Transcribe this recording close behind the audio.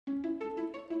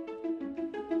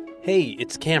Hey,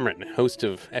 it's Cameron, host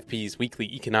of FP's weekly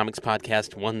economics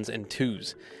podcast, Ones and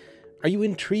Twos. Are you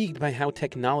intrigued by how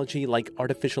technology like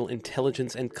artificial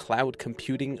intelligence and cloud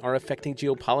computing are affecting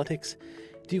geopolitics?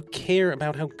 Do you care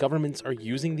about how governments are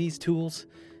using these tools?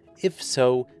 If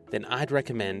so, then I'd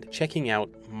recommend checking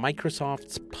out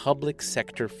Microsoft's Public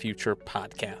Sector Future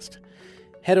podcast.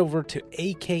 Head over to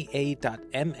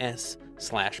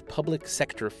aka.ms/public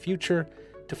sector future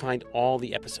to find all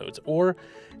the episodes, or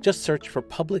just search for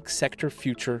Public Sector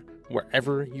Future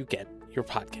wherever you get your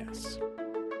podcasts.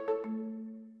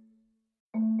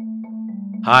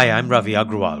 Hi, I'm Ravi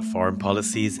Agrawal, Foreign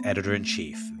Policy's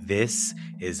Editor-in-Chief. This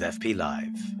is FP Live.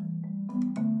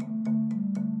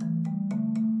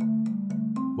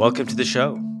 Welcome to the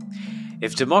show.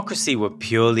 If democracy were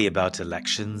purely about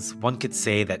elections, one could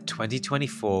say that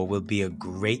 2024 will be a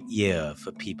great year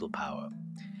for people power.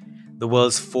 The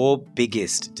world's four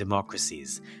biggest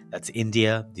democracies, that's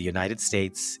India, the United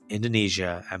States,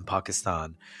 Indonesia, and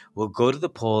Pakistan, will go to the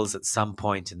polls at some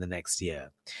point in the next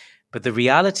year. But the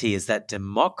reality is that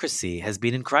democracy has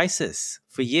been in crisis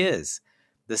for years.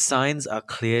 The signs are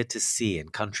clear to see in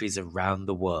countries around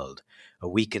the world: a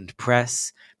weakened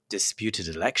press, disputed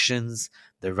elections,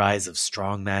 the rise of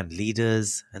strongman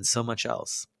leaders, and so much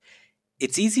else.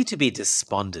 It's easy to be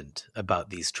despondent about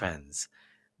these trends.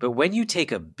 But when you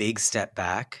take a big step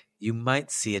back, you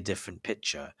might see a different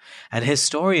picture, and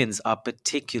historians are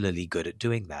particularly good at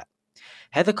doing that.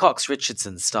 Heather Cox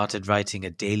Richardson started writing a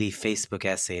daily Facebook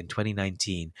essay in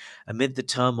 2019 amid the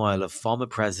turmoil of former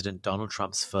President Donald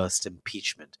Trump's first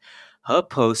impeachment. Her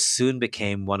post soon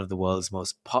became one of the world's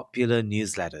most popular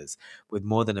newsletters, with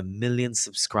more than 1 million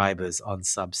subscribers on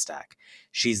Substack.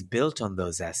 She's built on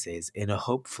those essays in a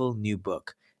hopeful new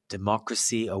book,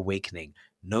 Democracy Awakening: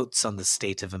 Notes on the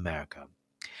State of America.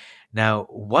 Now,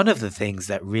 one of the things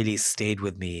that really stayed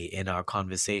with me in our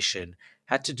conversation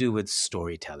had to do with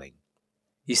storytelling.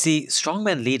 You see,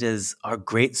 strongman leaders are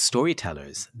great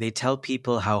storytellers. They tell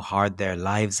people how hard their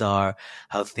lives are,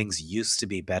 how things used to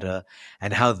be better,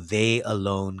 and how they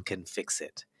alone can fix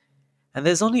it. And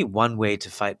there's only one way to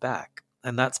fight back,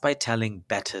 and that's by telling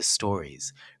better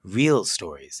stories, real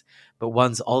stories, but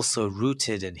ones also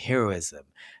rooted in heroism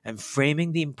and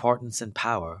framing the importance and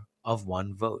power of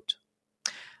one vote.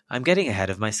 I'm getting ahead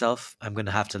of myself. I'm going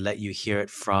to have to let you hear it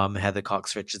from Heather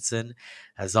Cox Richardson.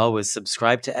 As always,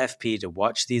 subscribe to FP to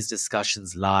watch these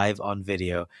discussions live on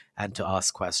video and to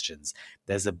ask questions.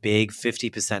 There's a big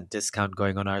 50% discount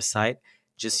going on our site.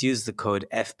 Just use the code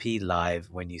FP Live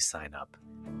when you sign up.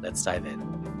 Let's dive in.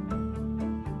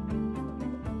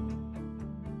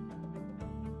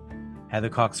 Heather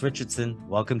Cox Richardson,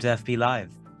 welcome to FP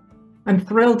Live. I'm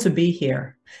thrilled to be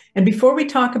here. And before we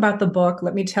talk about the book,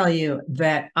 let me tell you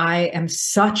that I am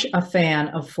such a fan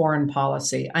of foreign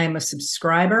policy. I am a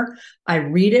subscriber. I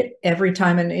read it every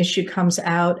time an issue comes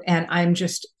out, and I'm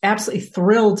just absolutely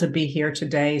thrilled to be here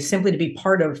today, simply to be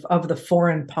part of the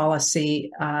foreign policy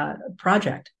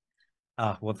project.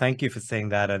 Well, thank you for saying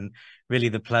that. And really,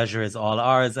 the pleasure is all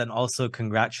ours. And also,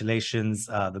 congratulations.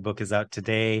 The book is out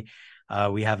today.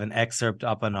 We have an excerpt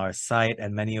up on our site,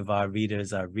 and many of our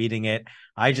readers are reading it.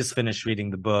 I just finished reading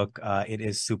the book. It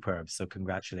is superb. So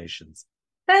congratulations.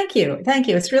 Thank you. Thank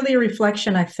you. It's really a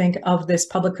reflection, I think, of this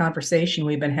public conversation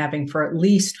we've been having for at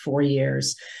least 4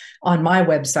 years on my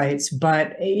websites,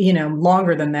 but,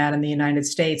 longer than that in the United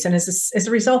States. And as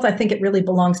a result, I think it really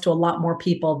belongs to a lot more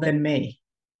people than me.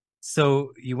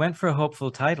 So you went for a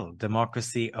hopeful title,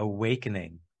 Democracy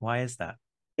Awakening. Why is that?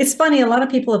 It's funny, a lot of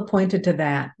people have pointed to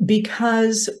that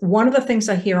because one of the things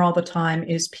I hear all the time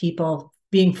is people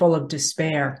being full of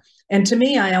despair. And to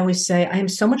me, I always say I am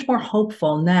so much more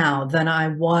hopeful now than I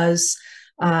was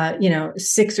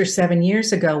 6 or 7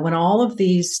 years ago, when all of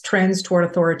these trends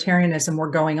toward authoritarianism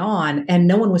were going on and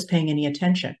no one was paying any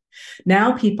attention.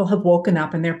 Now people have woken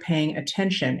up and they're paying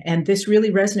attention. And this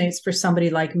really resonates for somebody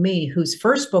like me, whose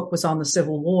first book was on the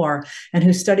Civil War and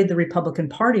who studied the Republican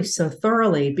Party so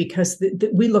thoroughly, because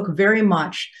we look very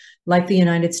much like the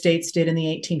United States did in the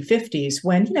 1850s,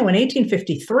 when, in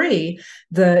 1853,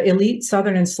 the elite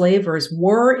Southern enslavers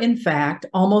were, in fact,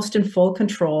 almost in full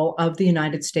control of the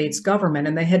United States government.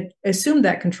 And they had assumed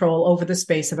that control over the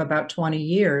space of about 20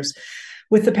 years.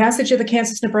 With the passage of the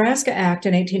Kansas-Nebraska Act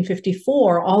in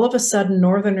 1854, all of a sudden,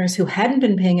 Northerners who hadn't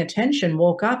been paying attention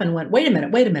woke up and went, wait a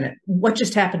minute, what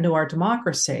just happened to our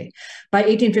democracy? By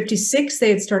 1856,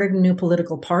 they had started a new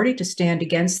political party to stand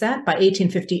against that. By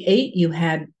 1858, you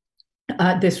had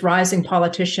this rising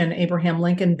politician, Abraham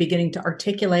Lincoln, beginning to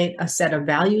articulate a set of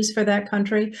values for that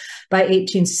country. By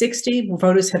 1860,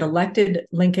 voters had elected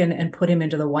Lincoln and put him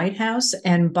into the White House.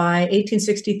 And by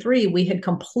 1863, we had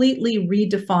completely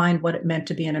redefined what it meant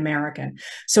to be an American.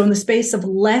 So in the space of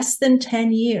less than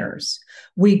 10 years,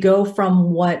 we go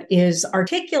from what is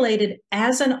articulated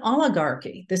as an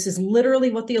oligarchy. This is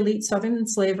literally what the elite Southern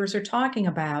enslavers are talking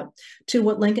about, to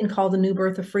what Lincoln called the new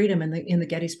birth of freedom in the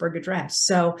Gettysburg Address.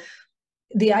 So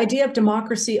the idea of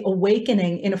democracy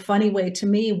awakening in a funny way to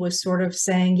me was sort of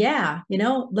saying, yeah,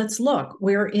 let's look,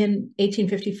 we're in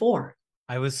 1854.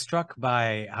 I was struck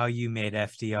by how you made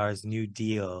FDR's New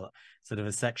Deal sort of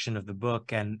a section of the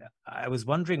book. And I was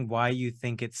wondering why you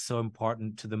think it's so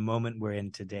important to the moment we're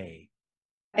in today.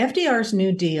 FDR's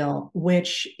New Deal,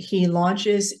 which he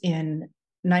launches in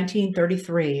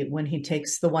 1933, when he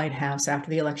takes the White House after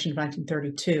the election of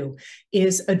 1932,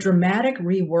 is a dramatic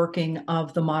reworking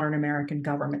of the modern American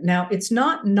government. Now, it's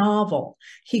not novel.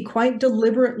 He quite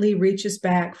deliberately reaches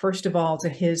back, first of all, to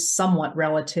his somewhat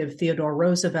relative Theodore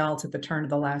Roosevelt at the turn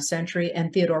of the last century,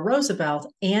 and Theodore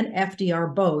Roosevelt and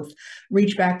FDR both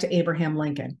reach back to Abraham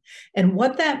Lincoln. And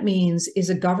what that means is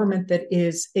a government that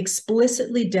is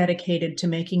explicitly dedicated to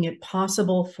making it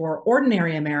possible for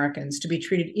ordinary Americans to be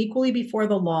treated equally before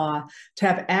the law, to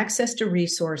have access to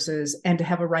resources, and to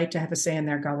have a right to have a say in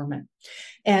their government.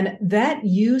 And that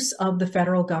use of the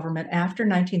federal government after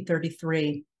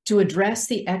 1933 to address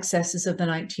the excesses of the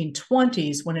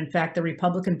 1920s, when in fact the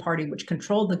Republican Party, which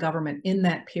controlled the government in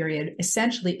that period,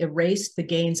 essentially erased the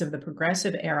gains of the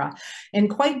progressive era and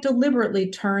quite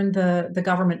deliberately turned the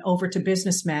government over to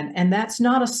businessmen. And that's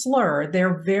not a slur.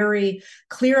 They're very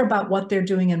clear about what they're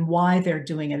doing and why they're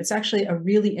doing it. It's actually a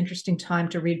really interesting time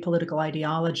to read political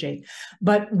ideology.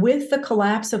 But with the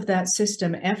collapse of that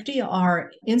system, FDR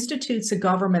institutes a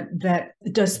government that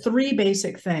does three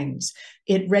basic things.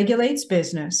 It regulates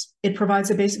business. It provides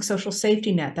a basic social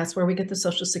safety net. That's where we get the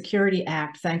Social Security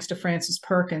Act, thanks to Francis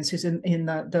Perkins, who's in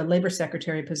the labor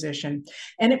secretary position.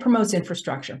 And it promotes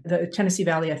infrastructure, the Tennessee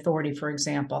Valley Authority, for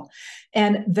example.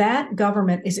 And that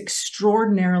government is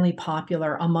extraordinarily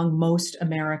popular among most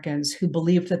Americans who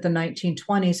believed that the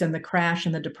 1920s and the crash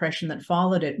and the depression that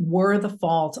followed it were the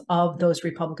fault of those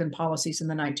Republican policies in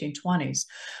the 1920s.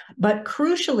 But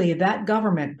crucially, that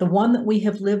government, the one that we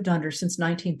have lived under since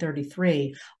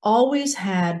 1933, always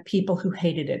had people who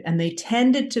hated it. And they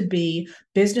tended to be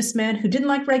businessmen who didn't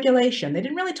like regulation. They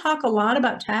didn't really talk a lot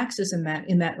about taxes in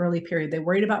that early period. They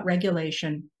worried about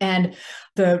regulation. And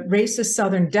the racist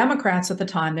Southern Democrats at the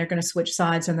time, they're going to switch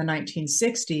sides in the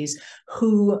 1960s,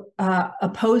 who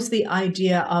opposed the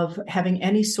idea of having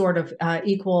any sort of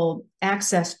equal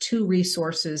access to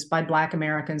resources by Black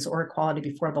Americans or equality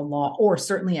before the law, or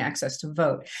certainly access to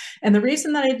vote. And the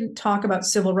reason that I didn't talk about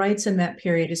civil rights in that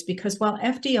period is because while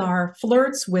FDR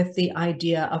flirts with the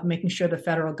idea of making sure the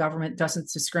federal government doesn't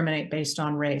discriminate based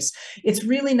on race, it's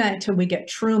really not until we get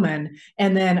Truman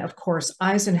and then, of course,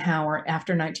 Eisenhower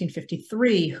after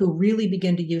 1953, who really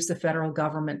begin to use the federal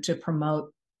government to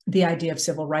promote the idea of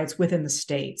civil rights within the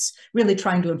states, really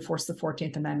trying to enforce the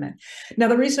 14th Amendment. Now,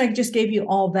 the reason I just gave you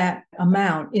all that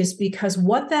amount is because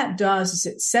what that does is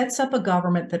it sets up a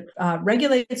government that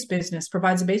regulates business,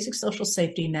 provides a basic social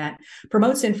safety net,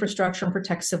 promotes infrastructure, and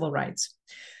protects civil rights.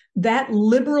 That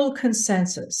liberal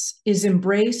consensus is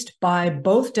embraced by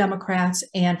both Democrats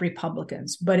and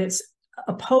Republicans, but it's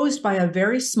opposed by a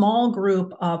very small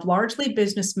group of largely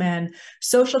businessmen,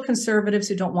 social conservatives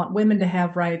who don't want women to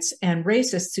have rights, and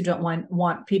racists who don't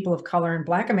want people of color and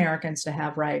Black Americans to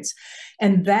have rights.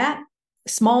 And that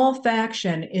small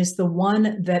faction is the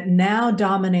one that now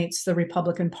dominates the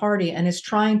Republican Party and is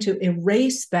trying to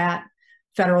erase that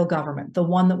federal government, the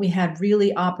one that we had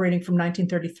really operating from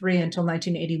 1933 until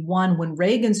 1981, when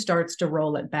Reagan starts to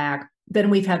roll it back. Then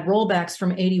we've had rollbacks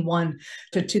from 81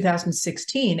 to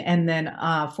 2016. And then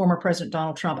former President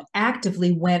Donald Trump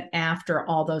actively went after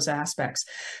all those aspects.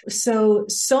 So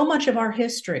much of our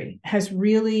history has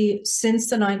really, since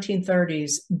the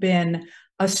 1930s, been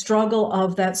a struggle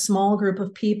of that small group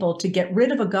of people to get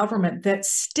rid of a government that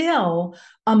still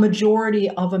a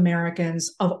majority of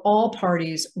Americans of all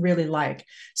parties really like.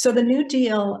 So the New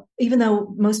Deal, even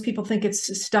though most people think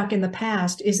it's stuck in the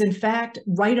past, is in fact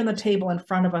right on the table in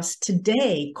front of us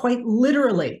today, quite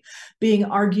literally being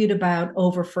argued about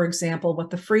over, for example,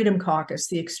 what the Freedom Caucus,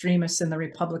 the extremists in the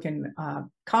Republican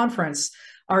conference,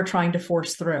 are trying to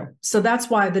force through. So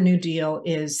that's why the New Deal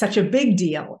is such a big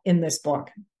deal in this book.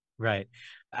 Right.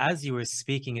 As you were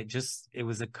speaking, it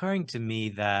was occurring to me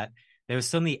that there were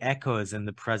so many echoes in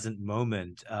the present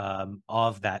moment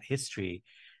of that history.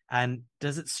 And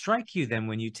does it strike you then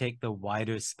when you take the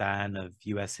wider span of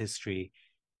US history,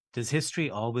 does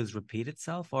history always repeat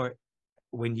itself? Or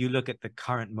when you look at the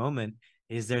current moment,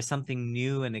 is there something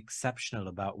new and exceptional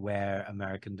about where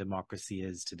American democracy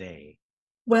is today?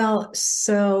 Well,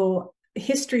 so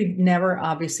history never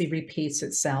obviously repeats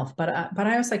itself, but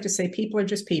I always like to say people are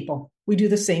just people. We do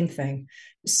the same thing.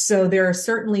 So there are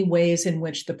certainly ways in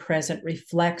which the present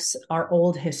reflects our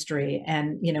old history,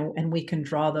 and and we can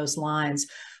draw those lines.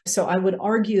 So I would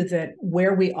argue that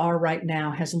where we are right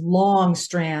now has long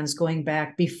strands going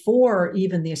back before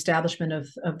even the establishment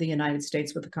of the United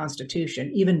States with the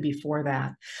Constitution, even before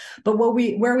that. But where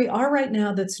we are right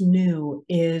now that's new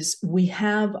is we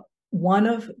have one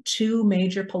of two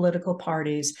major political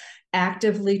parties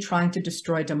actively trying to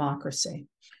destroy democracy.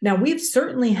 Now, we've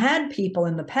certainly had people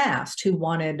in the past who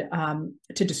wanted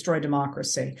to destroy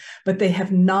democracy, but they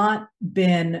have not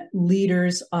been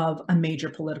leaders of a major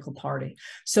political party.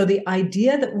 So the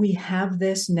idea that we have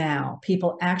this now,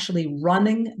 people actually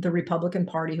running the Republican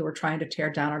Party who are trying to tear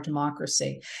down our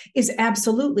democracy, is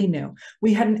absolutely new.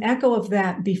 We had an echo of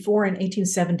that before in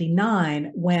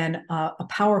 1879 when a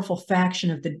powerful faction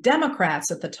of the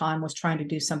Democrats at the time was trying to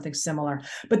do something similar,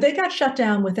 but they got shut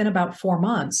down within about 4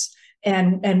 months.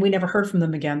 And we never heard from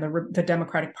them again. The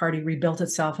Democratic Party rebuilt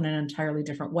itself in an entirely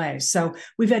different way. So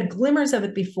we've had glimmers of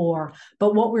it before,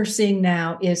 but what we're seeing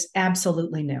now is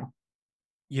absolutely new.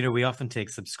 We often take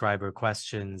subscriber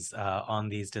questions on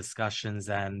these discussions,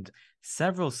 and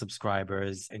several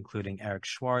subscribers, including Eric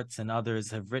Schwartz and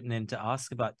others, have written in to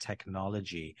ask about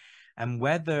technology and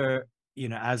whether,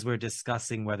 as we're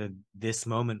discussing whether this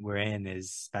moment we're in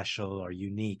is special or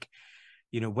unique,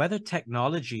 whether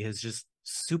technology has just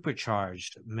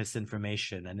supercharged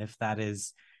misinformation, and if that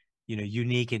is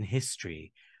unique in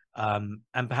history, and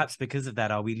perhaps because of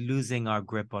that, are we losing our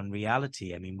grip on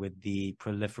reality? I mean, with the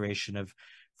proliferation of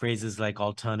phrases like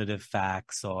alternative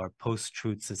facts or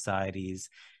post-truth societies,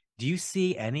 do you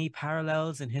see any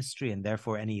parallels in history and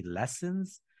therefore any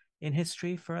lessons in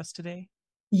history for us today?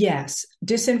 Yes,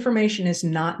 disinformation is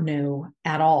not new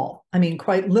at all. I mean,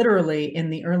 quite literally, in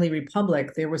the early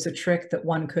republic, there was a trick that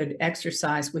one could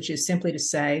exercise, which is simply to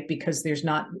say, because it's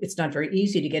not very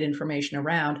easy to get information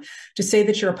around, to say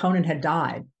that your opponent had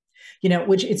died.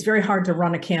 Which it's very hard to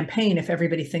run a campaign if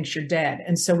everybody thinks you're dead.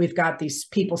 And so we've got these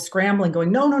people scrambling,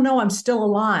 going, no, no, no, I'm still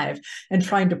alive, and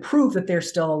trying to prove that they're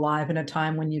still alive in a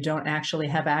time when you don't actually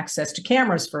have access to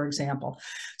cameras, for example.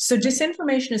 So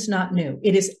disinformation is not new.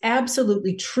 It is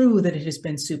absolutely true that it has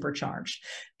been supercharged.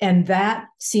 And that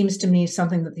seems to me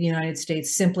something that the United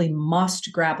States simply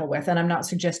must grapple with. And I'm not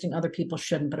suggesting other people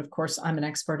shouldn't, but of course, I'm an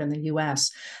expert in the US.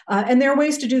 And there are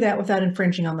ways to do that without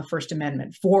infringing on the First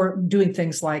Amendment, for doing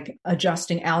things like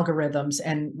adjusting algorithms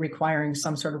and requiring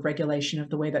some sort of regulation of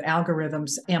the way that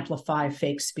algorithms amplify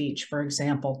fake speech, for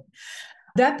example.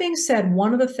 That being said,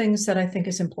 one of the things that I think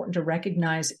is important to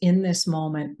recognize in this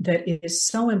moment that is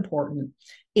so important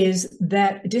is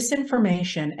that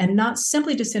disinformation, and not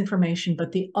simply disinformation,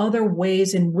 but the other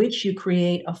ways in which you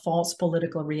create a false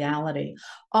political reality,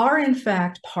 are in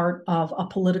fact part of a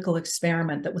political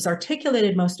experiment that was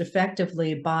articulated most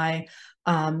effectively by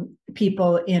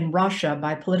people in Russia,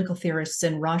 by political theorists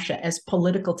in Russia, as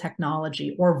political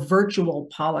technology or virtual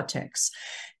politics.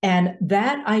 And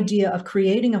that idea of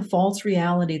creating a false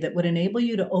reality that would enable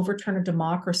you to overturn a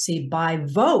democracy by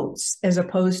votes, as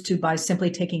opposed to by simply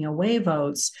taking away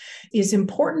votes, is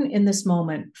important in this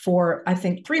moment for, I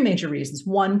think, three major reasons.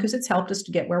 One, because it's helped us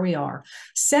to get where we are.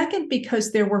 Second,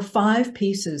 because there were 5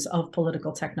 pieces of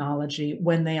political technology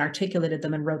when they articulated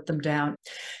them and wrote them down.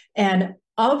 And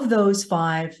of those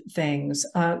 5 things,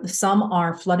 some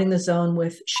are flooding the zone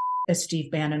with as Steve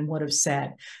Bannon would have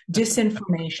said,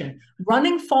 disinformation,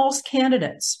 running false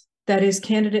candidates, that is,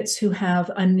 candidates who have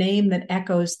a name that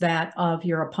echoes that of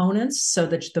your opponents so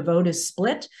that the vote is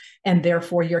split and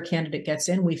therefore your candidate gets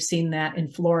in. We've seen that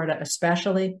in Florida,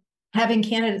 especially, having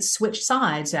candidates switch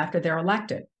sides after they're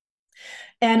elected.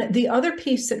 And the other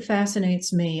piece that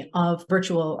fascinates me of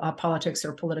virtual politics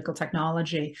or political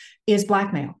technology is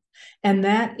blackmail. And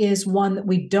that is one that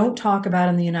we don't talk about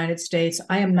in the United States.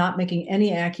 I am not making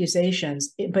any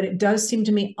accusations, but it does seem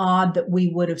to me odd that we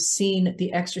would have seen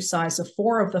the exercise of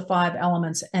 4 of the 5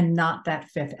 elements and not that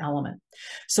 5th element.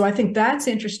 So I think that's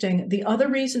interesting. The other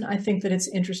reason I think that it's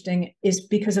interesting is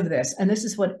because of this. And this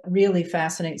is what really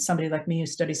fascinates somebody like me who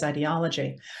studies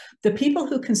ideology. The people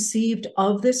who conceived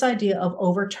of this idea of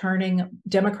overturning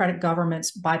democratic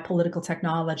governments by political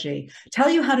technology tell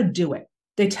you how to do it.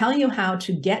 They tell you how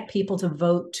to get people to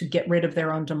vote to get rid of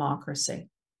their own democracy.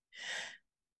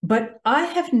 But I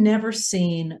have never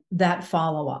seen that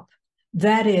follow-up.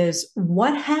 That is,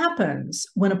 what happens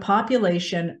when a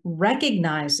population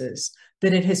recognizes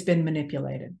that it has been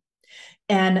manipulated?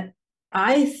 And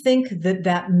I think that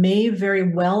that may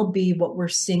very well be what we're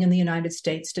seeing in the United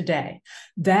States today.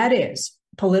 That is,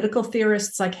 political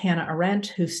theorists like Hannah Arendt,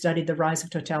 who studied the rise of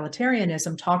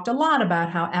totalitarianism, talked a lot about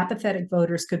how apathetic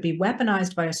voters could be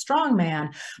weaponized by a strong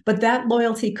man, but that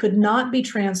loyalty could not be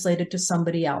translated to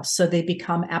somebody else. So they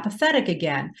become apathetic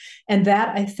again. And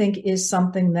that, I think, is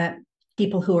something that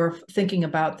people who are thinking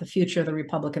about the future of the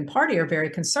Republican Party are very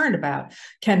concerned about.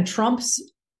 Can Trump's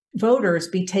voters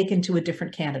be taken to a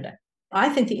different candidate? I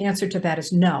think the answer to that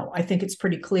is no. I think it's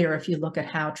pretty clear if you look at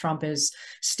how Trump is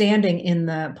standing in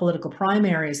the political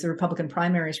primaries, the Republican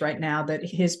primaries right now, that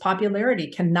his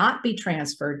popularity cannot be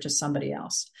transferred to somebody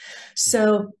else.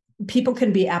 So people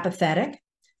can be apathetic.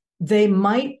 They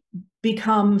might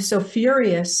become so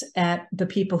furious at the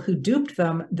people who duped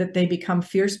them that they become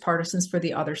fierce partisans for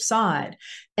the other side.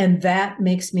 And that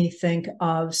makes me think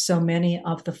of so many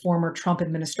of the former Trump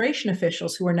administration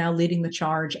officials who are now leading the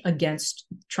charge against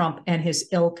Trump and his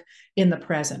ilk in the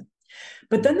present.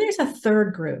 But then there's a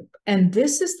third group, and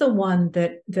this is the one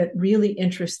that really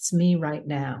interests me right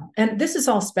now. And this is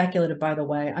all speculative, by the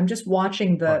way. I'm just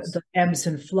watching the ebbs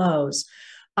and flows.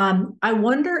 I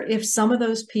wonder if some of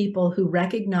those people who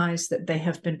recognize that they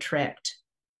have been tricked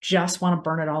just want to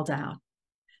burn it all down.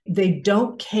 They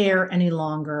don't care any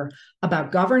longer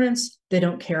about governance. They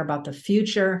don't care about the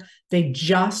future. They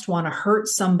just want to hurt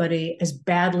somebody as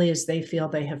badly as they feel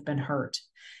they have been hurt.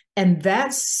 And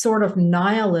that sort of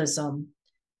nihilism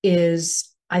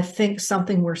is, I think,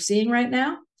 something we're seeing right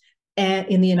now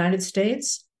in the United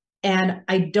States. And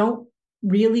I don't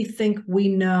really think we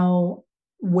know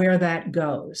where that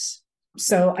goes.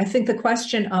 So I think the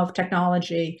question of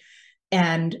technology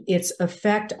and its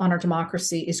effect on our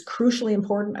democracy is crucially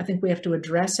important. I think we have to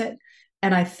address it.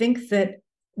 And I think that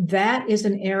that is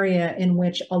an area in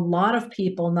which a lot of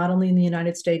people, not only in the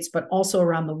United States, but also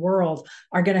around the world,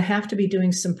 are going to have to be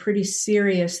doing some pretty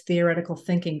serious theoretical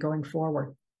thinking going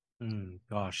forward.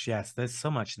 Gosh, yes, there's so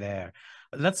much there.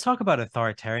 Let's talk about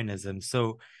authoritarianism.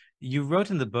 So you wrote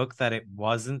in the book that it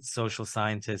wasn't social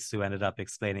scientists who ended up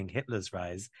explaining Hitler's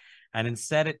rise, and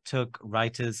instead it took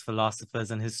writers,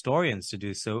 philosophers, and historians to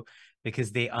do so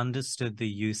because they understood the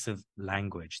use of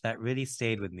language. That really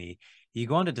stayed with me. You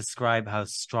go on to describe how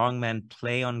strongmen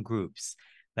play on groups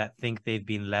that think they've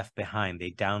been left behind. They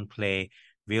downplay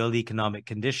real economic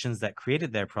conditions that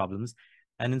created their problems,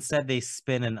 and instead they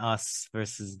spin an us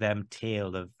versus them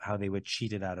tale of how they were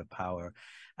cheated out of power.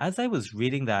 As I was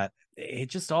reading that, it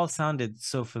just all sounded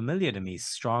so familiar to me,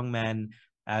 strongmen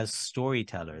as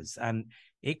storytellers. And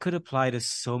it could apply to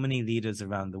so many leaders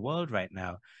around the world right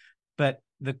now. But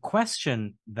the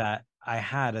question that I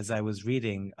had as I was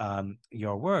reading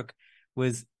your work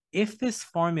was, if this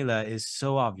formula is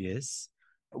so obvious,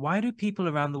 why do people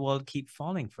around the world keep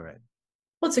falling for it?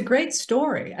 Well, it's a great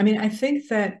story. I mean, I think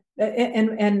that,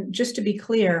 and just to be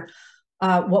clear,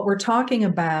 what we're talking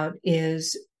about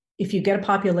is if you get a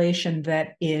population that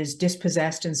is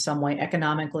dispossessed in some way,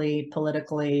 economically,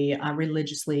 politically,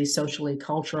 religiously, socially,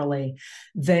 culturally,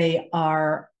 they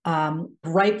are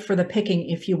ripe for the picking,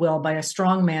 if you will, by a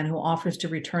strong man who offers to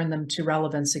return them to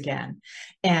relevance again.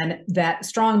 And that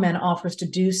strong man offers to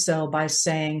do so by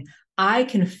saying, I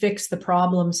can fix the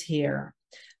problems here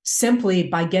simply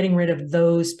by getting rid of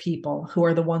those people who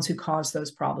are the ones who cause those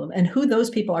problems. And who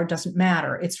those people are doesn't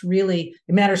matter. It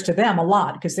matters to them a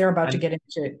lot because they're about to get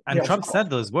into. And Trump said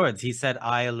those words. He said,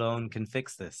 I alone can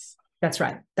fix this. That's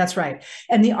right. That's right.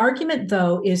 And the argument,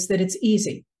 though, is that it's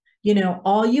easy. You know,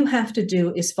 all you have to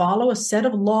do is follow a set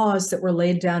of laws that were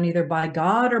laid down either by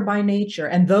God or by nature.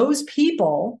 And those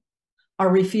people are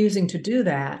refusing to do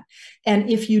that. And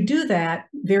if you do that,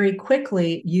 very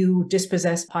quickly, you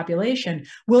dispossessed population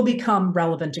will become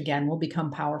relevant again, will become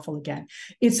powerful again.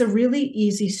 It's a really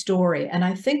easy story. And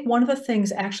I think one of the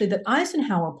things actually that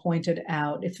Eisenhower pointed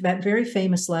out, if that very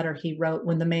famous letter he wrote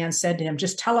when the man said to him,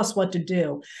 just tell us what to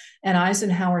do. And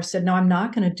Eisenhower said, no, I'm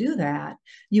not going to do that.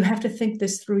 You have to think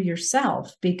this through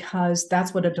yourself because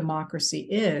that's what a democracy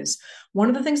is. One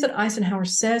of the things that Eisenhower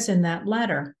says in that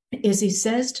letter is he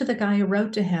says to the guy who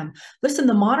wrote to him, listen,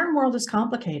 the modern world is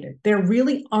complicated. There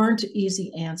really aren't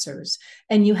easy answers.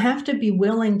 And you have to be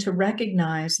willing to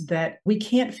recognize that we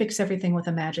can't fix everything with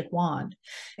a magic wand.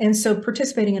 And so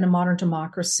participating in a modern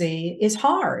democracy is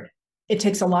hard. It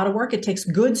takes a lot of work. It takes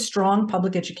good, strong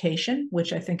public education,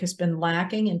 which I think has been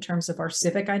lacking in terms of our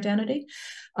civic identity,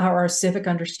 or our civic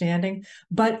understanding.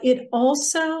 But it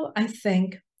also, I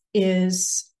think,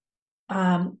 is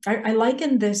I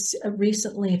likened this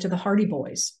recently to the Hardy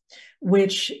Boys,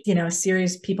 which, a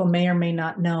series people may or may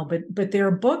not know, but there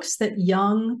are books that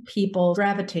young people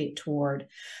gravitate toward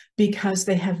because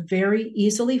they have very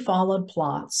easily followed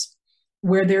plots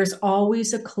where there's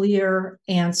always a clear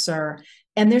answer.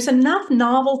 And there's enough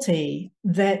novelty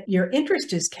that your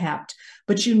interest is kept,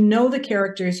 but you know the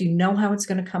characters, you know how it's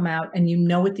going to come out, and you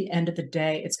know at the end of the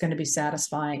day, it's going to be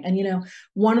satisfying. And,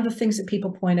 one of the things that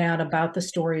people point out about the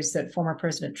stories that former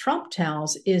President Trump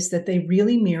tells is that they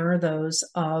really mirror those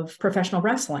of professional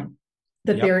wrestling,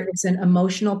 that there is an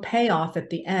emotional payoff at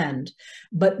the end.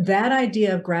 But that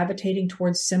idea of gravitating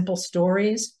towards simple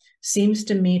stories seems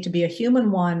to me to be a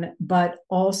human one, but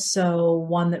also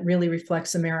one that really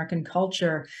reflects American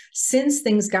culture since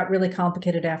things got really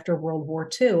complicated after World War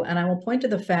II. And I will point to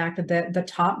the fact that the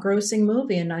top grossing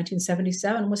movie in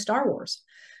 1977 was Star Wars,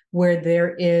 where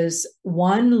there is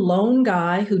one lone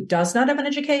guy who does not have an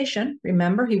education.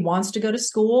 Remember, he wants to go to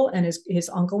school and his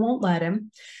uncle won't let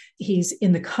him. He's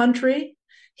in the country.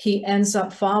 He ends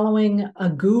up following a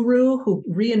guru who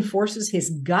reinforces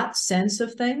his gut sense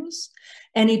of things,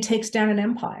 and he takes down an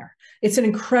empire. It's an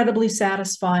incredibly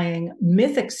satisfying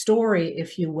mythic story,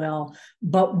 if you will,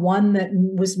 but one that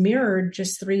was mirrored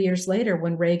just 3 years later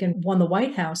when Reagan won the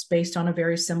White House based on a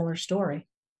very similar story.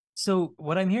 So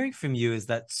what I'm hearing from you is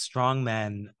that strong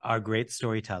men are great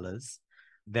storytellers.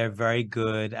 They're very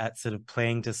good at sort of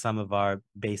playing to some of our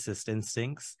basest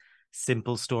instincts.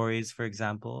 Simple stories, for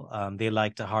example. They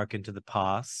like to hearken to the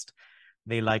past.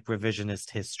 They like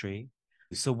revisionist history.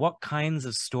 So what kinds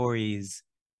of stories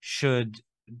should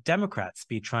Democrats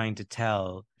be trying to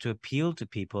tell to appeal to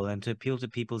people and to appeal to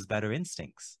people's better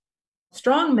instincts?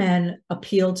 Strong men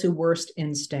appeal to worst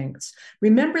instincts.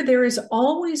 Remember, there is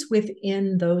always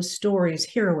within those stories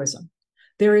heroism.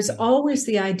 There is always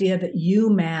the idea that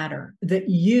you matter, that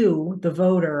you, the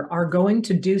voter, are going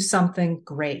to do something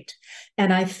great.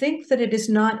 And I think that it is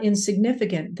not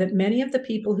insignificant that many of the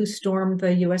people who stormed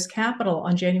the U.S. Capitol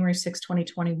on January 6,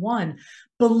 2021,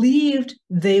 believed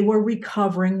they were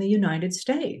recovering the United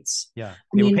States. Yeah,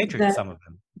 they were patriots, some of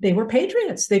them. They were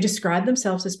patriots. They described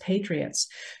themselves as patriots.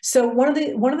 So one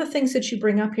of the things that you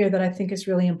bring up here that I think is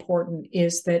really important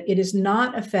is that it is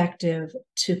not effective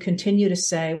to continue to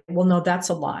say, well, no, that's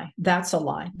a lie. That's a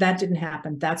lie. That didn't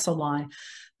happen. That's a lie.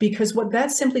 Because what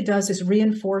that simply does is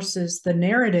reinforces the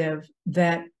narrative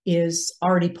that is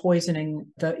already poisoning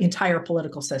the entire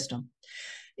political system.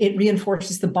 It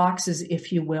reinforces the boxes,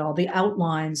 if you will, the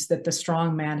outlines that the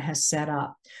strong man has set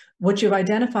up. What you've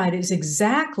identified is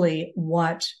exactly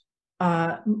what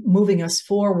moving us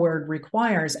forward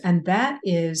requires, and that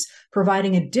is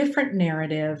providing a different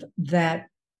narrative that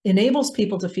enables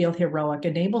people to feel heroic,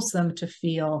 enables them to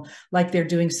feel like they're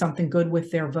doing something good with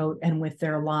their vote and with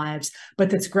their lives, but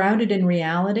that's grounded in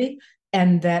reality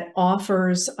and that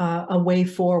offers a way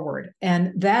forward.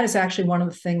 And that is actually one of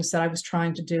the things that I was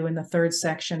trying to do in the third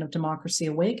section of Democracy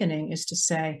Awakening, is to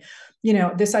say,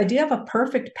 this idea of a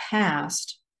perfect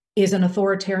past is an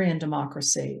authoritarian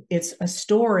democracy. It's a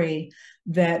story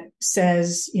that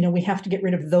says, we have to get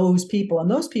rid of those people. And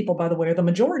those people, by the way, are the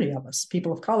majority of us,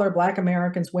 people of color, Black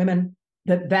Americans, women.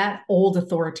 That old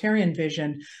authoritarian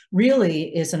vision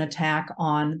really is an attack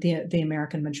on the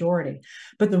American majority.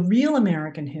 But the real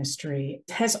American history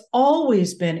has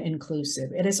always been inclusive.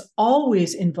 It has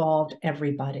always involved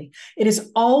everybody. It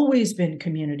has always been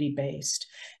community-based.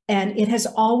 And it has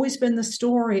always been the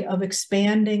story of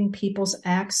expanding people's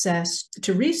access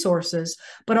to resources,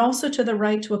 but also to the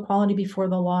right to equality before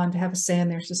the law and to have a say in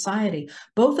their society,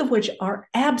 both of which are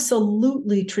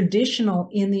absolutely traditional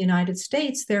in the United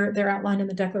States. They're outlined in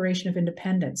the Declaration of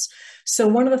Independence. So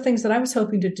one of the things that I was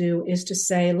hoping to do is to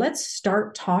say, let's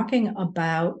start talking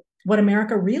about what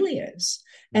America really is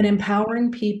and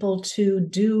empowering people to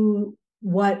do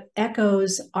what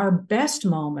echoes our best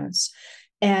moments.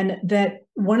 And that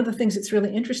one of the things that's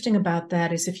really interesting about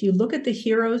that is if you look at the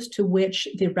heroes to which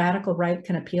the radical right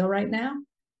can appeal right now,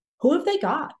 who have they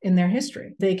got in their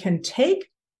history? They can take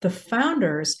the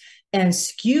founders and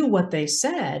skew what they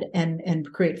said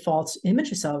and create false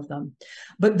images of them.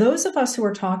 But those of us who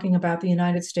are talking about the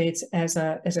United States as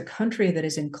a country that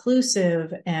is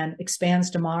inclusive and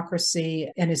expands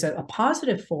democracy and is a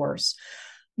positive force,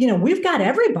 we've got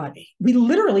everybody. We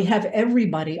literally have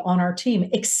everybody on our team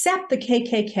except the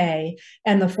KKK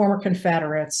and the former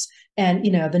Confederates and,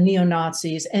 the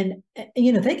neo-Nazis. And,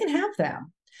 they can have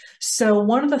them. So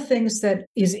one of the things that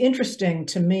is interesting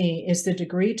to me is the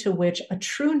degree to which a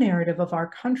true narrative of our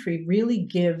country really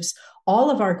gives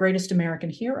all of our greatest American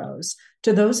heroes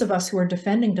to those of us who are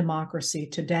defending democracy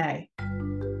today.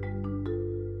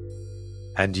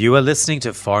 And you are listening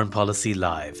to Foreign Policy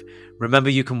Live,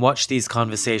 Remember, you can watch these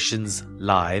conversations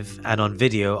live and on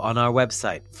video on our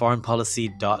website,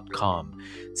 foreignpolicy.com.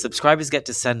 Subscribers get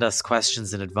to send us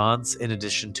questions in advance, in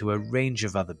addition to a range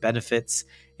of other benefits,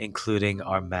 including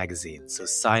our magazine. So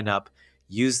sign up,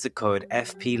 use the code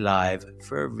FPLive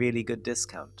for a really good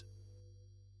discount.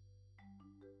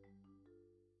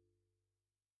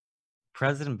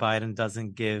 President Biden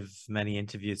doesn't give many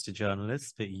interviews to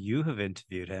journalists, but you have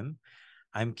interviewed him.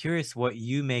 I'm curious what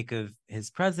you make of his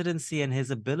presidency and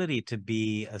his ability to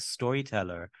be a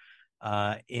storyteller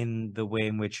in the way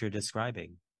in which you're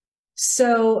describing.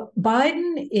 So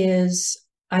Biden is,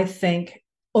 I think,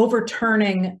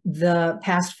 overturning the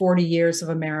past 40 years of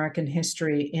American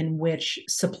history in which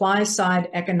supply-side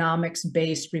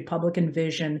economics-based Republican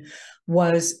vision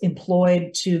was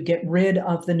employed to get rid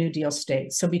of the New Deal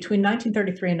states. So between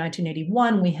 1933 and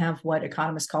 1981, we have what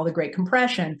economists call the Great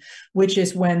Compression, which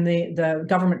is when the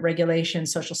government regulation,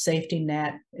 social safety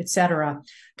net, et cetera,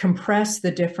 compress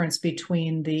the difference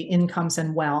between the incomes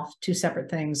and wealth, two separate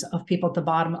things, of people at the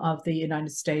bottom of the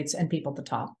United States and people at the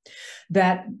top.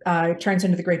 That turns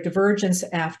into the Great Divergence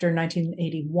after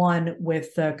 1981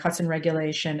 with the cuts in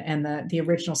regulation and the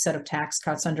original set of tax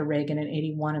cuts under Reagan in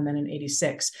 81 and then in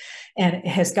 86. And it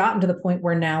has gotten to the point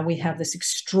where now we have this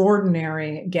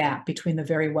extraordinary gap between the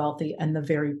very wealthy and the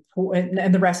very poor,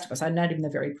 and the rest of us, not even the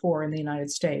very poor in the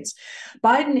United States.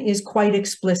 Biden is quite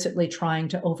explicitly trying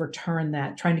to overturn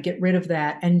that, trying to get rid of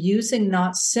that, and using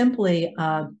not simply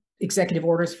executive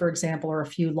orders, for example, or a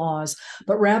few laws,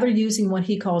 but rather using what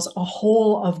he calls a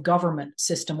whole of government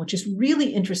system, which is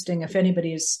really interesting. If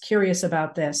anybody is curious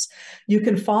about this, you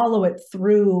can follow it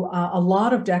through a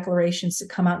lot of declarations that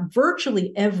come out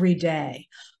virtually every day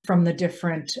from the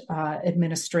different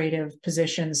administrative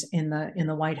positions in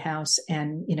the White House,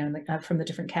 and from the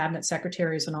different cabinet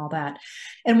secretaries and all that.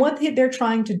 And what they're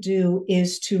trying to do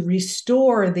is to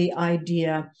restore the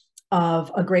idea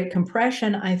of a great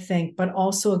compression, I think, but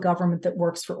also a government that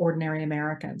works for ordinary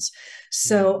Americans.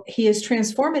 So he is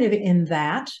transformative in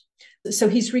that. So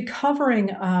he's recovering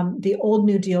the old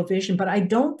New Deal vision, but I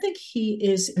don't think he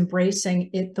is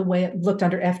embracing it the way it looked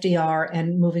under FDR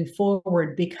and moving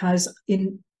forward, because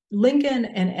in Lincoln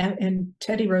and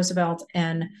Teddy Roosevelt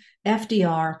and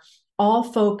FDR all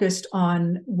focused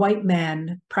on white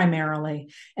men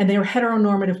primarily, and they were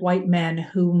heteronormative white men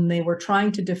whom they were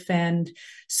trying to defend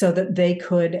so that they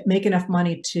could make enough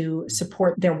money to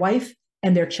support their wife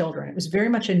and their children. It was very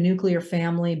much a nuclear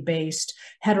family-based,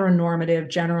 heteronormative,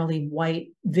 generally white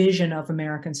vision of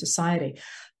American society.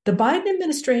 The Biden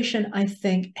administration, I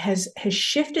think, has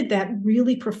shifted that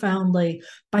really profoundly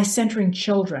by centering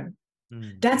children.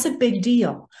 That's a big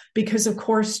deal because, of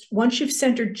course, once you've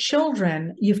centered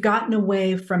children, you've gotten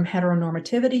away from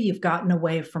heteronormativity, you've gotten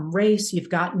away from race, you've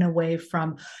gotten away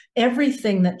from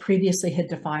everything that previously had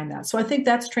defined that. So I think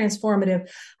that's transformative.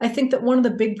 I think that one of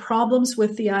the big problems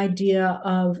with the idea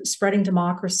of spreading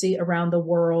democracy around the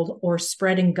world or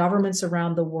spreading governments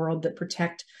around the world that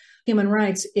protect human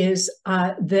rights is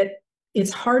that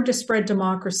it's hard to spread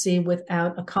democracy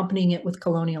without accompanying it with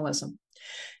colonialism.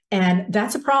 And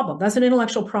that's a problem. That's an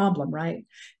intellectual problem, right?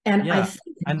 And yeah.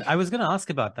 And I was going to ask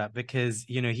about that because,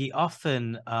 he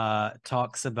often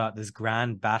talks about this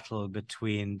grand battle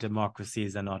between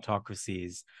democracies and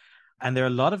autocracies. And there are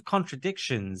a lot of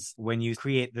contradictions when you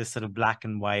create this sort of black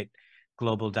and white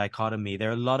global dichotomy. There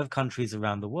are a lot of countries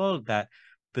around the world that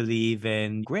believe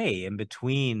in gray in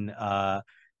between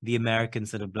the American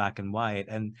sort of black and white.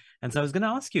 And so I was going to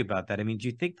ask you about that. I mean, do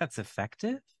you think that's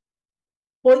effective?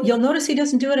 Well, you'll notice he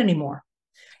doesn't do it anymore.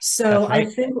 So right.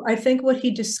 I think what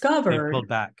he discovered, they pulled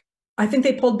back. I think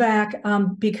they pulled back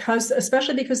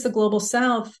especially because the global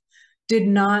South did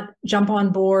not jump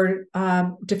on board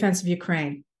defense of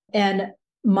Ukraine. And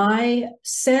my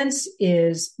sense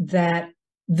is that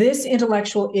this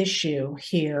intellectual issue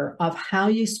here of how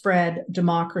you spread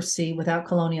democracy without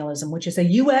colonialism, which is a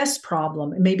U.S.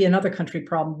 problem, it may be another country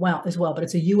problem as well, but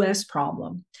it's a U.S.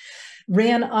 problem,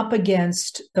 ran up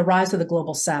against the rise of the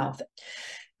global South.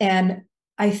 And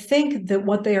I think that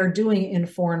what they are doing in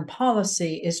foreign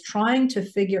policy is trying to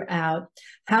figure out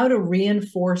how to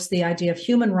reinforce the idea of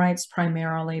human rights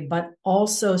primarily, but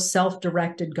also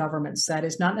self-directed governments. That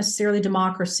is not necessarily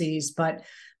democracies, but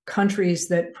countries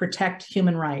that protect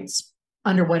human rights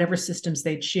under whatever systems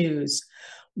they choose,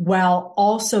 while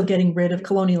also getting rid of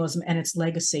colonialism and its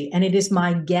legacy. And it is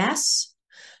my guess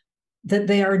that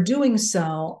they are doing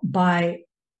so by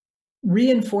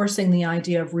reinforcing the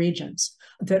idea of regions,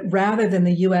 that rather than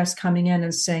the U.S. coming in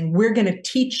and saying, we're going to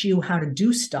teach you how to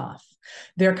do stuff,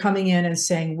 They're coming in and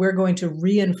saying, we're going to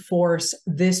reinforce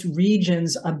this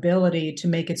region's ability to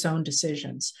make its own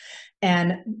decisions.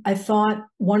 And I thought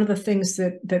one of the things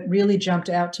that really jumped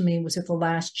out to me was at the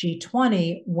last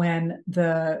G20, when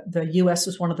the US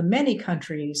was one of the many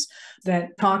countries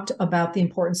that talked about the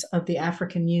importance of the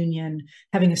African Union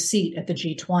having a seat at the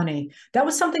G20. That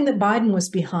was something that Biden was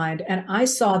behind. And I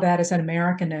saw that as an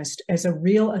Americanist, as a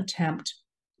real attempt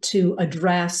to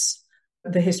address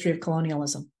the history of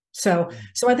colonialism. So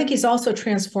I think he's also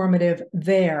transformative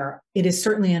there. It is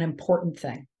certainly an important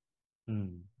thing.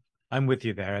 I'm with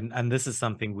you there. And this is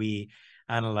something we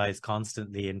analyze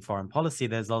constantly in foreign policy.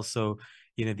 There's also,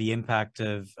 the impact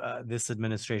of this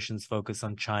administration's focus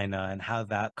on China and how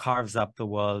that carves up the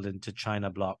world into China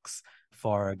blocks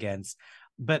for or against.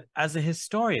 But as a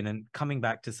historian, and coming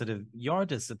back to sort of your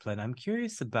discipline, I'm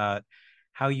curious about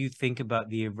how you think about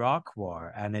the Iraq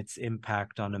War and its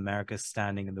impact on America's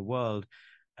standing in the world,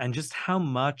 and just how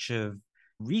much of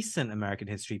recent American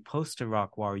history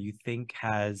post-Iraq War you think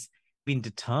has been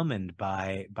determined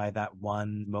by that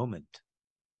one moment?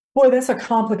 Boy, that's a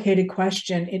complicated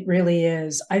question. It really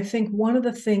is. I think one of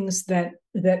the things that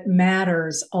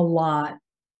matters a lot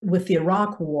with the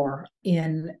Iraq War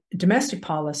in domestic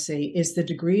policy is the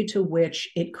degree to which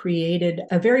it created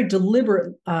a very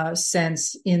deliberate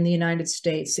sense in the United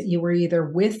States that you were either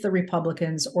with the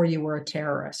Republicans or you were a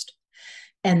terrorist.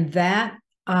 And that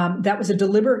was a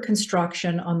deliberate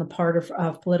construction on the part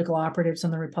of political operatives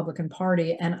on the Republican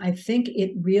Party. And I think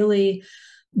it really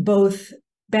both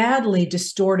badly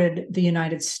distorted the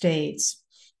United States,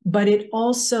 but it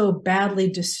also badly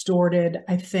distorted,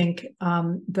 I think,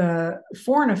 the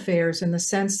foreign affairs, in the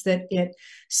sense that it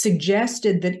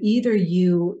suggested that either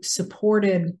you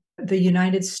supported the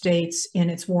United States in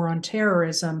its war on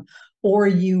terrorism, or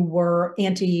you were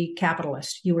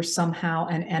anti-capitalist, you were somehow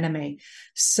an enemy.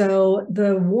 So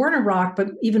the war in Iraq, but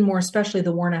even more especially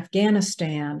the war in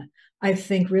Afghanistan, I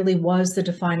think really was the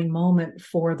defining moment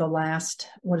for the last,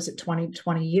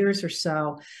 20 years or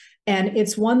so. And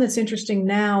it's one that's interesting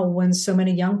now when so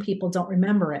many young people don't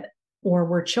remember it, or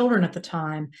were children at the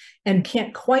time and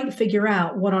can't quite figure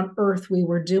out what on earth we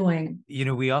were doing.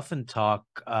 We often talk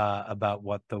about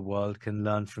what the world can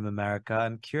learn from America.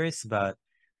 I'm curious about,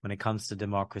 when it comes to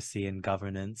democracy and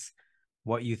governance,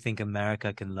 what you think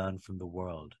America can learn from the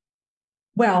world.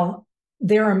 Well,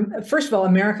 first of all,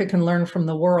 America can learn from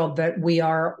the world that we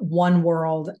are one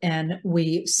world, and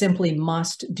we simply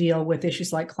must deal with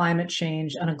issues like climate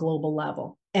change on a global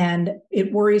level. And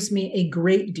it worries me a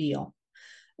great deal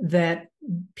that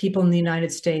people in the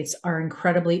United States are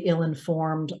incredibly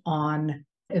ill-informed on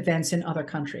events in other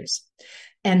countries.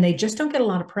 And they just don't get a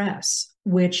lot of press,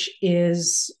 which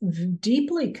is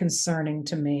deeply concerning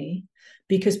to me,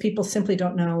 because people simply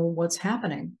don't know what's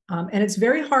happening. And it's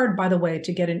very hard, by the way,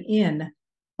 to get an in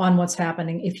on what's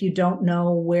happening if you don't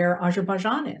know where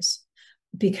Azerbaijan is.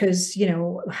 Because,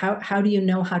 how do you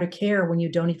know how to care when you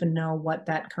don't even know what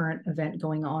that current event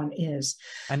going on is?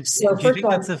 And so, do you think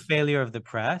that's a failure of the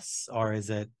press, or is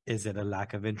it a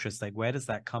lack of interest? Like, where does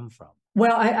that come from?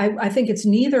 Well, I think it's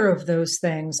neither of those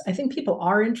things. I think people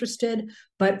are interested,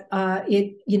 but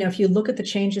if you look at the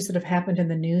changes that have happened in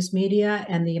the news media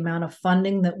and the amount of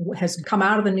funding that has come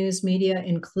out of the news media,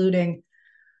 including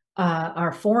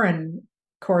our foreign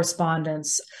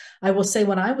correspondents, I will say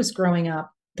when I was growing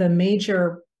up, the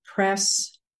major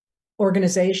press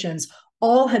organizations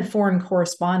all had foreign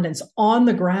correspondents on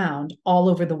the ground all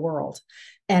over the world.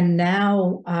 And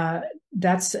now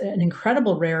that's an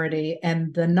incredible rarity.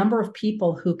 And the number of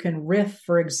people who can riff,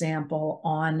 for example,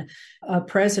 on a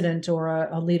president or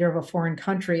a leader of a foreign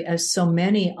country, as so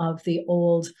many of the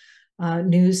old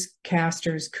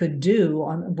newscasters could do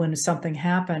when something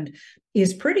happened,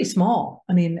 is pretty small.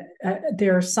 I mean,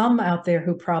 there are some out there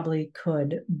who probably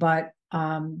could, but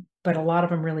a lot of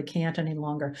them really can't any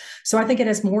longer. So I think it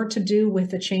has more to do with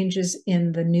the changes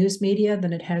in the news media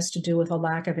than it has to do with a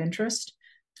lack of interest,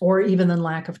 or even the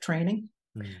lack of training.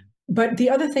 But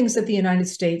the other things that the United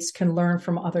States can learn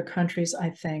from other countries, I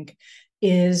think,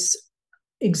 is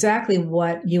exactly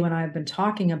what you and I have been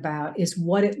talking about, is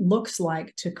what it looks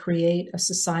like to create a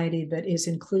society that is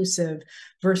inclusive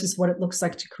versus what it looks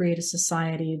like to create a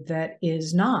society that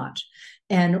is not,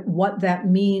 and what that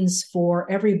means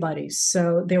for everybody.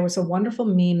 So there was a wonderful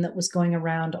meme that was going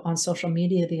around on social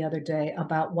media the other day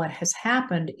about what has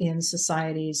happened in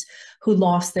societies who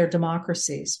lost their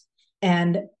democracies.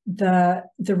 And the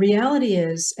reality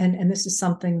is, and this is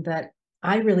something that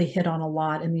I really hit on a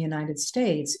lot in the United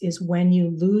States is when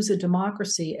you lose a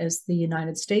democracy, as the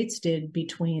United States did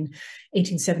between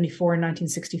 1874 and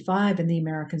 1965 in the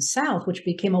American South, which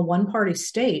became a one-party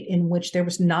state in which there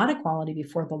was not equality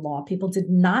before the law. People did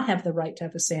not have the right to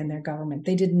have a say in their government.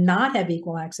 They did not have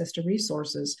equal access to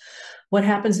resources. What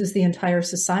happens is the entire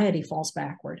society falls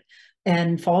backward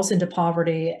and falls into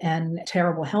poverty and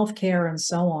terrible health care and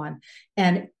so on.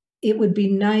 And it would be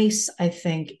nice, I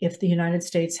think, if the United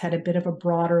States had a bit of a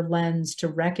broader lens to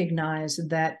recognize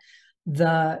that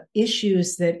the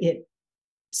issues that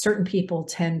certain people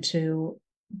tend to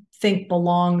think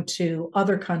belong to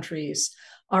other countries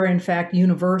are in fact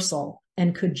universal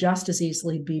and could just as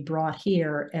easily be brought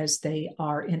here as they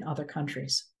are in other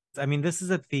countries. I mean, this is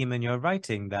a theme in your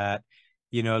writing that,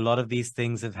 a lot of these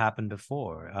things have happened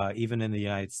before, even in the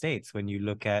United States. When you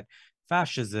look at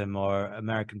fascism or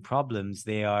American problems,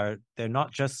 they're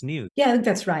not just new. Yeah, I think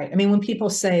that's right. I mean, when people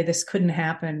say this couldn't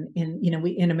happen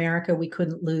in America, we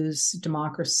couldn't lose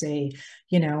democracy,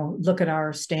 look at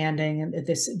our standing and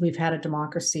we've had a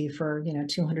democracy for,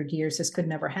 200 years. This could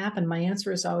never happen. My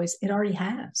answer is always, it already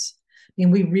has. I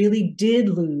mean, we really did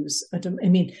lose.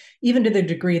 Even to the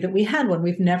degree that we had one,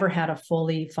 we've never had a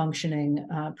fully functioning,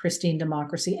 pristine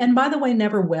democracy. And by the way,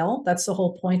 never will. That's the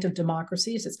whole point of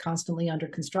democracy, is it's constantly under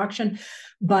construction.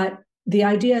 But the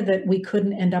idea that we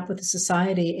couldn't end up with a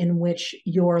society in which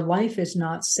your life is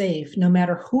not safe, no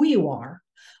matter who you are,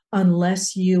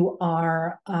 unless you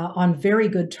are on very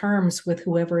good terms with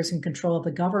whoever is in control of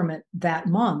the government that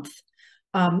month,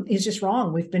 is just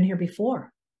wrong. We've been here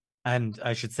before. And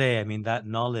I should say, I mean, that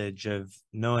knowledge of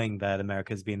knowing that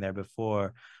America's been there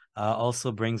before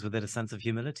also brings with it a sense of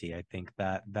humility. I think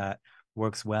that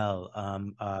works well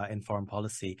in foreign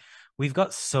policy. We've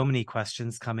got so many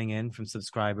questions coming in from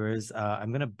subscribers. I'm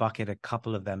going to bucket a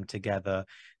couple of them together.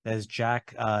 There's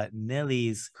Jack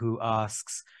Nillies, who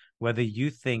asks whether you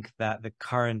think that the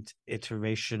current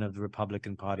iteration of the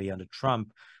Republican Party under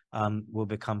Trump will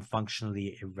become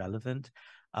functionally irrelevant.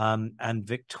 And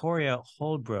Victoria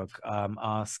Holbrook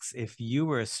asks, if you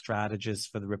were a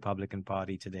strategist for the Republican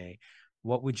Party today,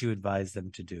 what would you advise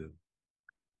them to do?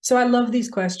 So I love these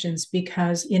questions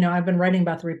because, I've been writing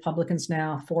about the Republicans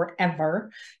now forever.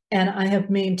 And I have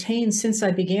maintained since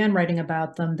I began writing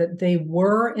about them that they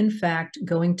were, in fact,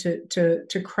 going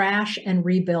to crash and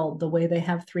rebuild the way they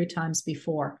have 3 times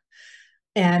before.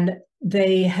 And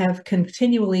they have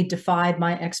continually defied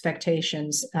my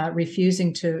expectations,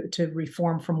 refusing to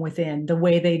reform from within the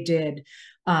way they did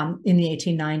in the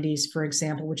 1890s, for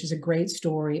example, which is a great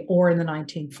story, or in the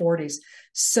 1940s.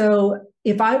 So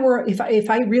if I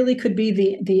really could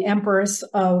be the empress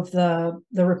of the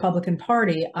Republican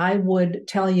Party, I would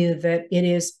tell you that it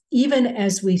is, even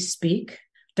as we speak,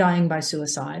 dying by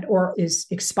suicide, or is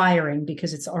expiring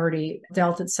because it's already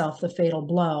dealt itself the fatal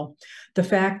blow. The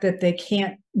fact that they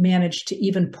can't manage to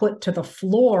even put to the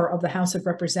floor of the House of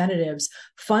Representatives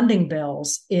funding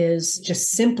bills is just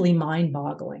simply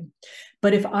mind-boggling.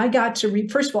 But if I got to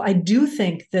first of all, I do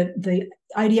think that the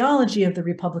ideology of the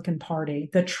Republican Party,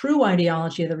 the true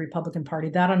ideology of the Republican Party,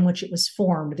 that on which it was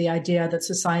formed, the idea that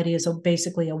society is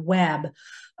basically a web,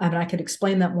 and I could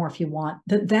explain that more if you want,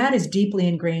 that is deeply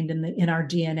ingrained in our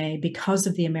DNA because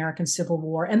of the American Civil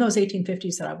War and those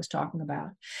 1850s that I was talking about.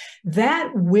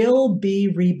 That will be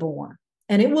reborn,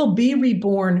 and it will be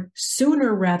reborn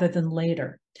sooner rather than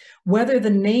later. Whether the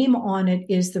name on it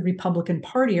is the Republican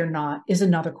Party or not is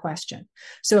another question.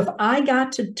 So if I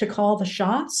got to call the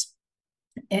shots,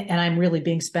 and I'm really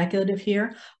being speculative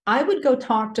here, I would go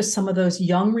talk to some of those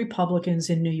young Republicans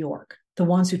in New York, the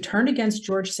ones who turned against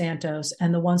George Santos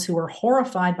and the ones who are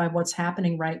horrified by what's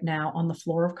happening right now on the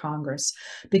floor of Congress,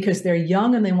 because they're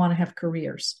young and they want to have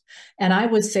careers. And I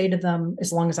would say to them,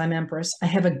 as long as I'm empress, I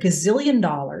have $1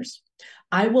 gazillion.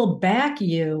 I will back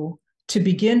you to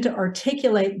begin to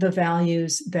articulate the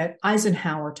values that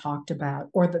Eisenhower talked about,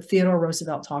 or that Theodore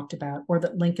Roosevelt talked about, or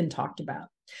that Lincoln talked about.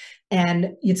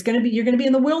 And you're going to be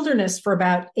in the wilderness for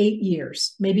about 8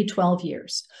 years, maybe 12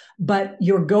 years, but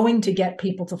you're going to get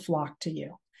people to flock to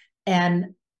you.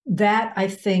 And that, I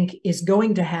think, is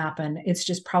going to happen. It's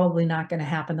just probably not going to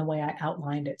happen the way I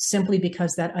outlined it, simply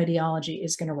because that ideology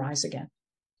is going to rise again.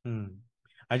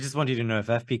 I just want you to know, if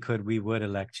FP could, we would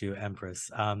elect you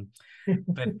empress.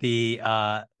 But the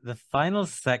final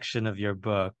section of your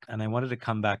book, and I wanted to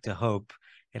come back to hope,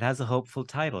 it has a hopeful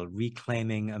title,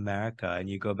 Reclaiming America. And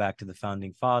you go back to the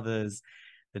Founding Fathers,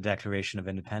 the Declaration of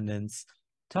Independence.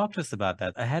 Talk to us about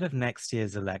that. Ahead of next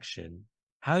year's election,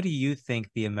 how do you think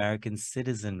the American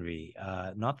citizenry,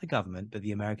 not the government, but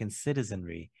the American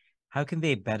citizenry, how can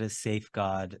they better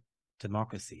safeguard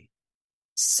democracy?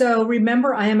 So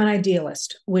remember, I am an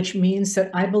idealist, which means that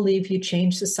I believe you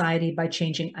change society by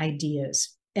changing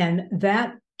ideas. And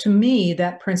that, to me,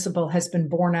 that principle has been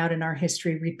borne out in our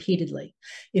history repeatedly.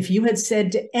 If you had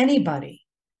said to anybody,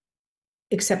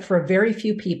 except for a very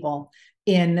few people,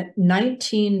 in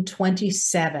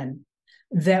 1927,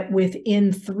 that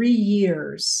within 3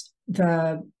 years,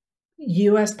 the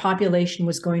US population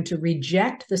was going to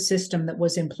reject the system that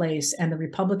was in place, and the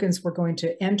Republicans were going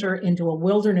to enter into a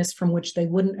wilderness from which they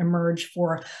wouldn't emerge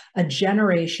for a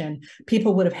generation,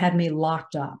 people would have had me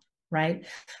locked up, right?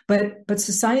 But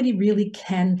society really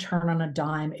can turn on a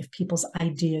dime if people's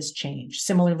ideas change.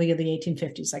 Similarly, in the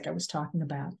 1850s, like I was talking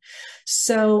about.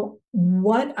 So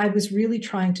what I was really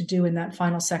trying to do in that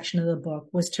final section of the book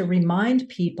was to remind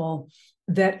people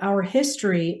that our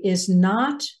history is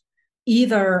not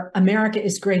either America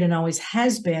is great and always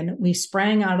has been. We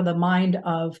sprang out of the mind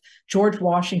of George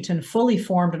Washington, fully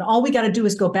formed, and all we got to do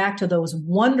is go back to those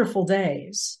wonderful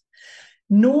days.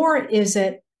 Nor is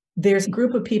it there's a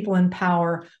group of people in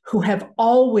power who have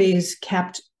always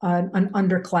kept an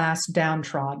underclass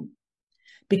downtrodden,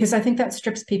 because I think that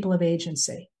strips people of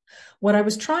agency. What I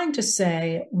was trying to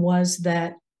say was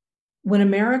that when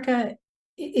America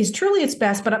is truly its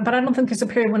best, but I don't think there's a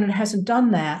period when it hasn't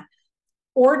done that,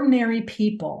 ordinary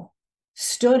people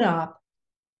stood up,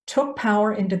 took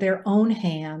power into their own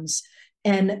hands,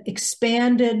 and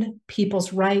expanded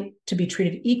people's right to be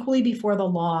treated equally before the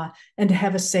law and to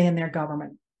have a say in their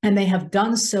government. And they have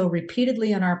done so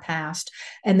repeatedly in our past,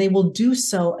 and they will do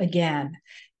so again.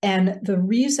 And the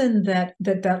reason that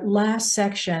last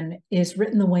section is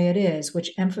written the way it is,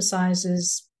 which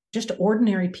emphasizes just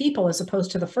ordinary people, as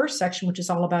opposed to the first section, which is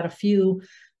all about a few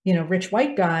rich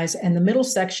white guys, and the middle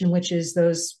section, which is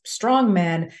those strong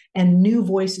men and new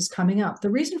voices coming up. The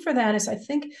reason for that is, I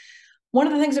think, one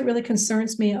of the things that really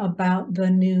concerns me about the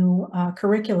new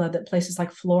curricula that places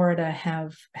like Florida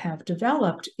have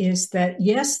developed is that,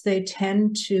 yes, they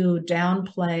tend to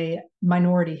downplay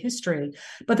minority history,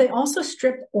 but they also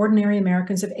strip ordinary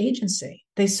Americans of agency.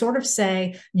 They sort of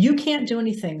say, you can't do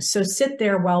anything, so sit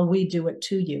there while we do it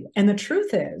to you. And the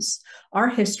truth is, our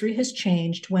history has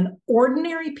changed when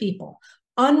ordinary people,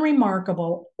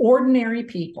 unremarkable, ordinary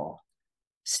people,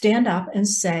 stand up and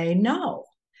say no.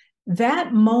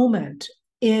 That moment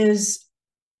is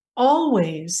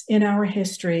always in our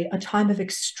history a time of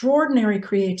extraordinary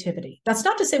creativity. That's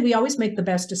not to say we always make the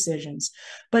best decisions,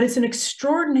 but it's an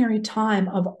extraordinary time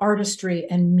of artistry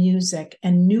and music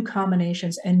and new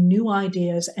combinations and new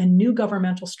ideas and new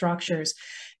governmental structures.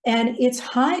 And it's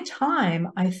high time,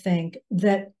 I think,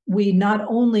 that we not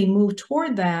only move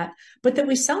toward that, but that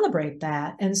we celebrate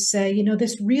that and say,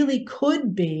 this really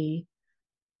could be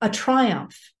a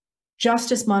triumph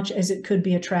just as much as it could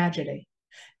be a tragedy.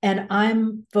 And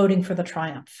I'm voting for the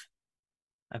triumph.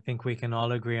 I think we can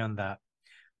all agree on that.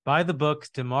 Buy the book,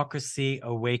 Democracy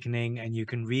Awakening, and you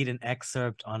can read an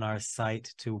excerpt on our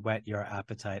site to whet your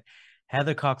appetite.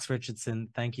 Heather Cox Richardson,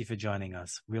 thank you for joining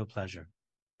us. Real pleasure.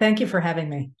 Thank you for having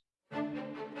me.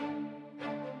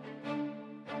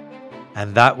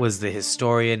 And that was the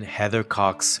historian Heather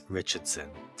Cox Richardson.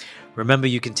 Remember,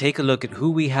 you can take a look at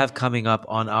who we have coming up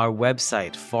on our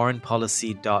website,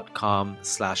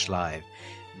 foreignpolicy.com/live.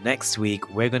 Next week,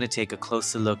 we're going to take a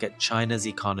closer look at China's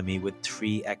economy with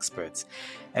 3 experts.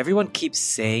 Everyone keeps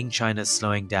saying China's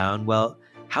slowing down. Well,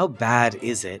 how bad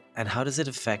is it, and how does it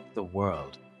affect the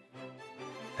world?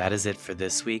 That is it for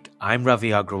this week. I'm Ravi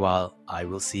Agrawal. I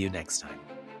will see you next time.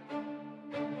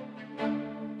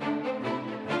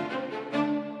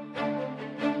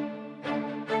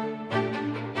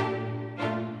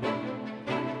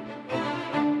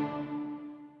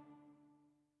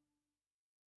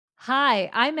 Hi,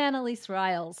 I'm Annalise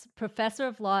Riles, professor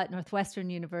of law at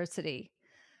Northwestern University.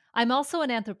 I'm also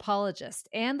an anthropologist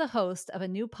and the host of a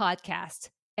new podcast,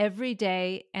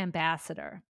 Everyday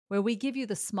Ambassador, where we give you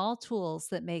the small tools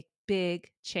that make big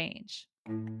change.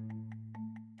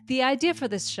 The idea for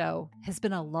this show has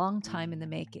been a long time in the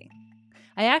making.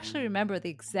 I actually remember the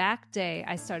exact day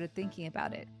I started thinking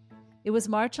about it. It was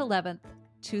March 11th,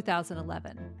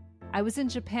 2011. I was in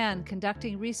Japan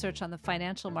conducting research on the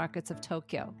financial markets of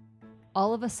Tokyo.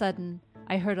 All of a sudden,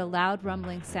 I heard a loud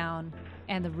rumbling sound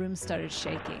and the room started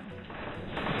shaking.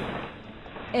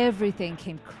 Everything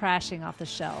came crashing off the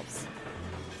shelves.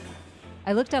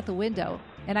 I looked out the window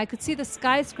and I could see the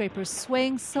skyscrapers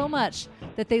swaying so much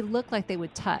that they looked like they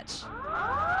would touch.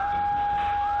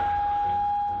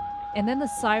 And then the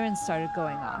sirens started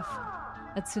going off.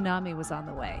 A tsunami was on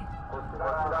the way.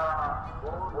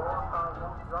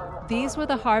 These were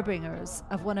the harbingers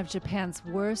of one of Japan's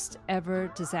worst ever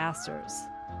disasters,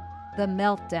 the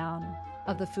meltdown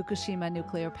of the Fukushima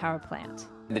nuclear power plant.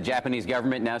 The Japanese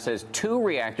government now says 2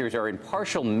 reactors are in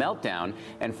partial meltdown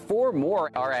and 4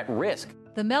 more are at risk.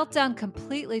 The meltdown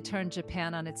completely turned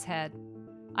Japan on its head.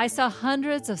 I saw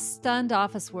hundreds of stunned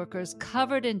office workers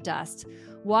covered in dust,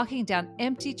 walking down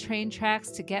empty train tracks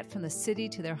to get from the city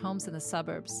to their homes in the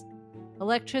suburbs.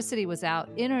 Electricity was out,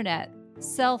 internet,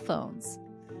 cell phones.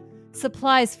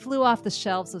 Supplies flew off the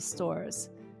shelves of stores.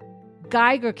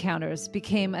 Geiger counters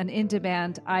became an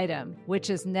in-demand item, which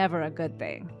is never a good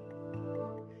thing.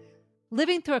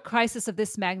 Living through a crisis of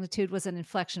this magnitude was an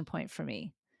inflection point for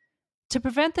me. To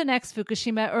prevent the next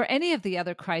Fukushima or any of the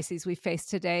other crises we face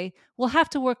today, we'll have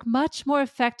to work much more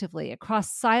effectively across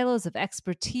silos of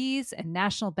expertise and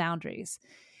national boundaries.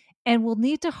 And we'll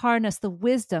need to harness the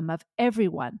wisdom of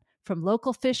everyone, from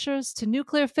local fishers to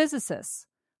nuclear physicists,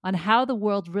 on how the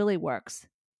world really works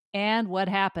and what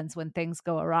happens when things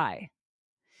go awry.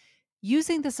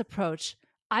 Using this approach,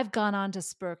 I've gone on to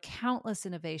spur countless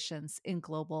innovations in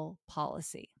global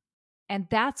policy. And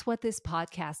that's what this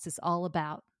podcast is all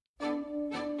about.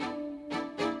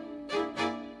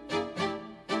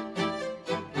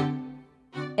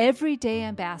 Everyday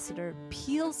Ambassador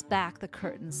peels back the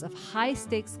curtains of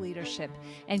high-stakes leadership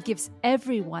and gives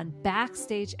everyone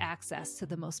backstage access to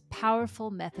the most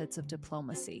powerful methods of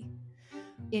diplomacy.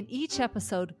 In each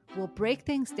episode, we'll break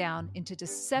things down into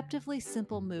deceptively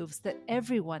simple moves that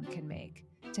everyone can make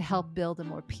to help build a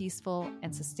more peaceful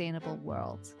and sustainable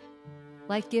world.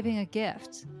 Like giving a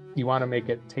gift. You want to make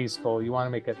it tasteful. You want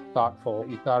to make it thoughtful.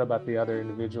 You thought about the other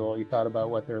individual. You thought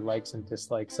about what their likes and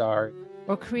dislikes are.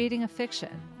 Or creating a fiction.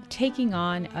 Taking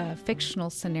on a fictional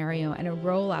scenario and a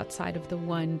role outside of the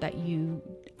one that you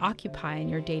occupy in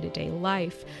your day-to-day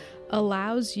life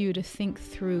allows you to think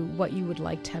through what you would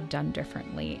like to have done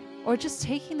differently. Or just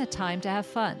taking the time to have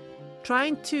fun.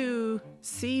 Trying to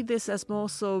see this as more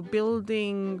so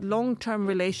building long-term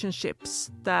relationships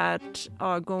that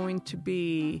are going to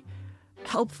be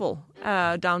helpful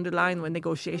down the line when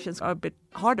negotiations are a bit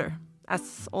harder,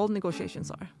 as all negotiations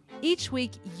are. Each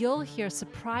week, you'll hear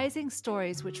surprising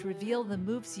stories which reveal the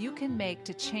moves you can make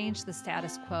to change the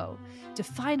status quo, to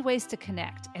find ways to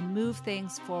connect and move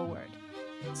things forward.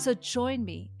 So join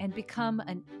me and become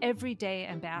an everyday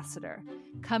ambassador,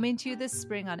 coming to you this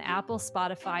spring on Apple,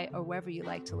 Spotify, or wherever you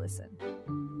like to listen.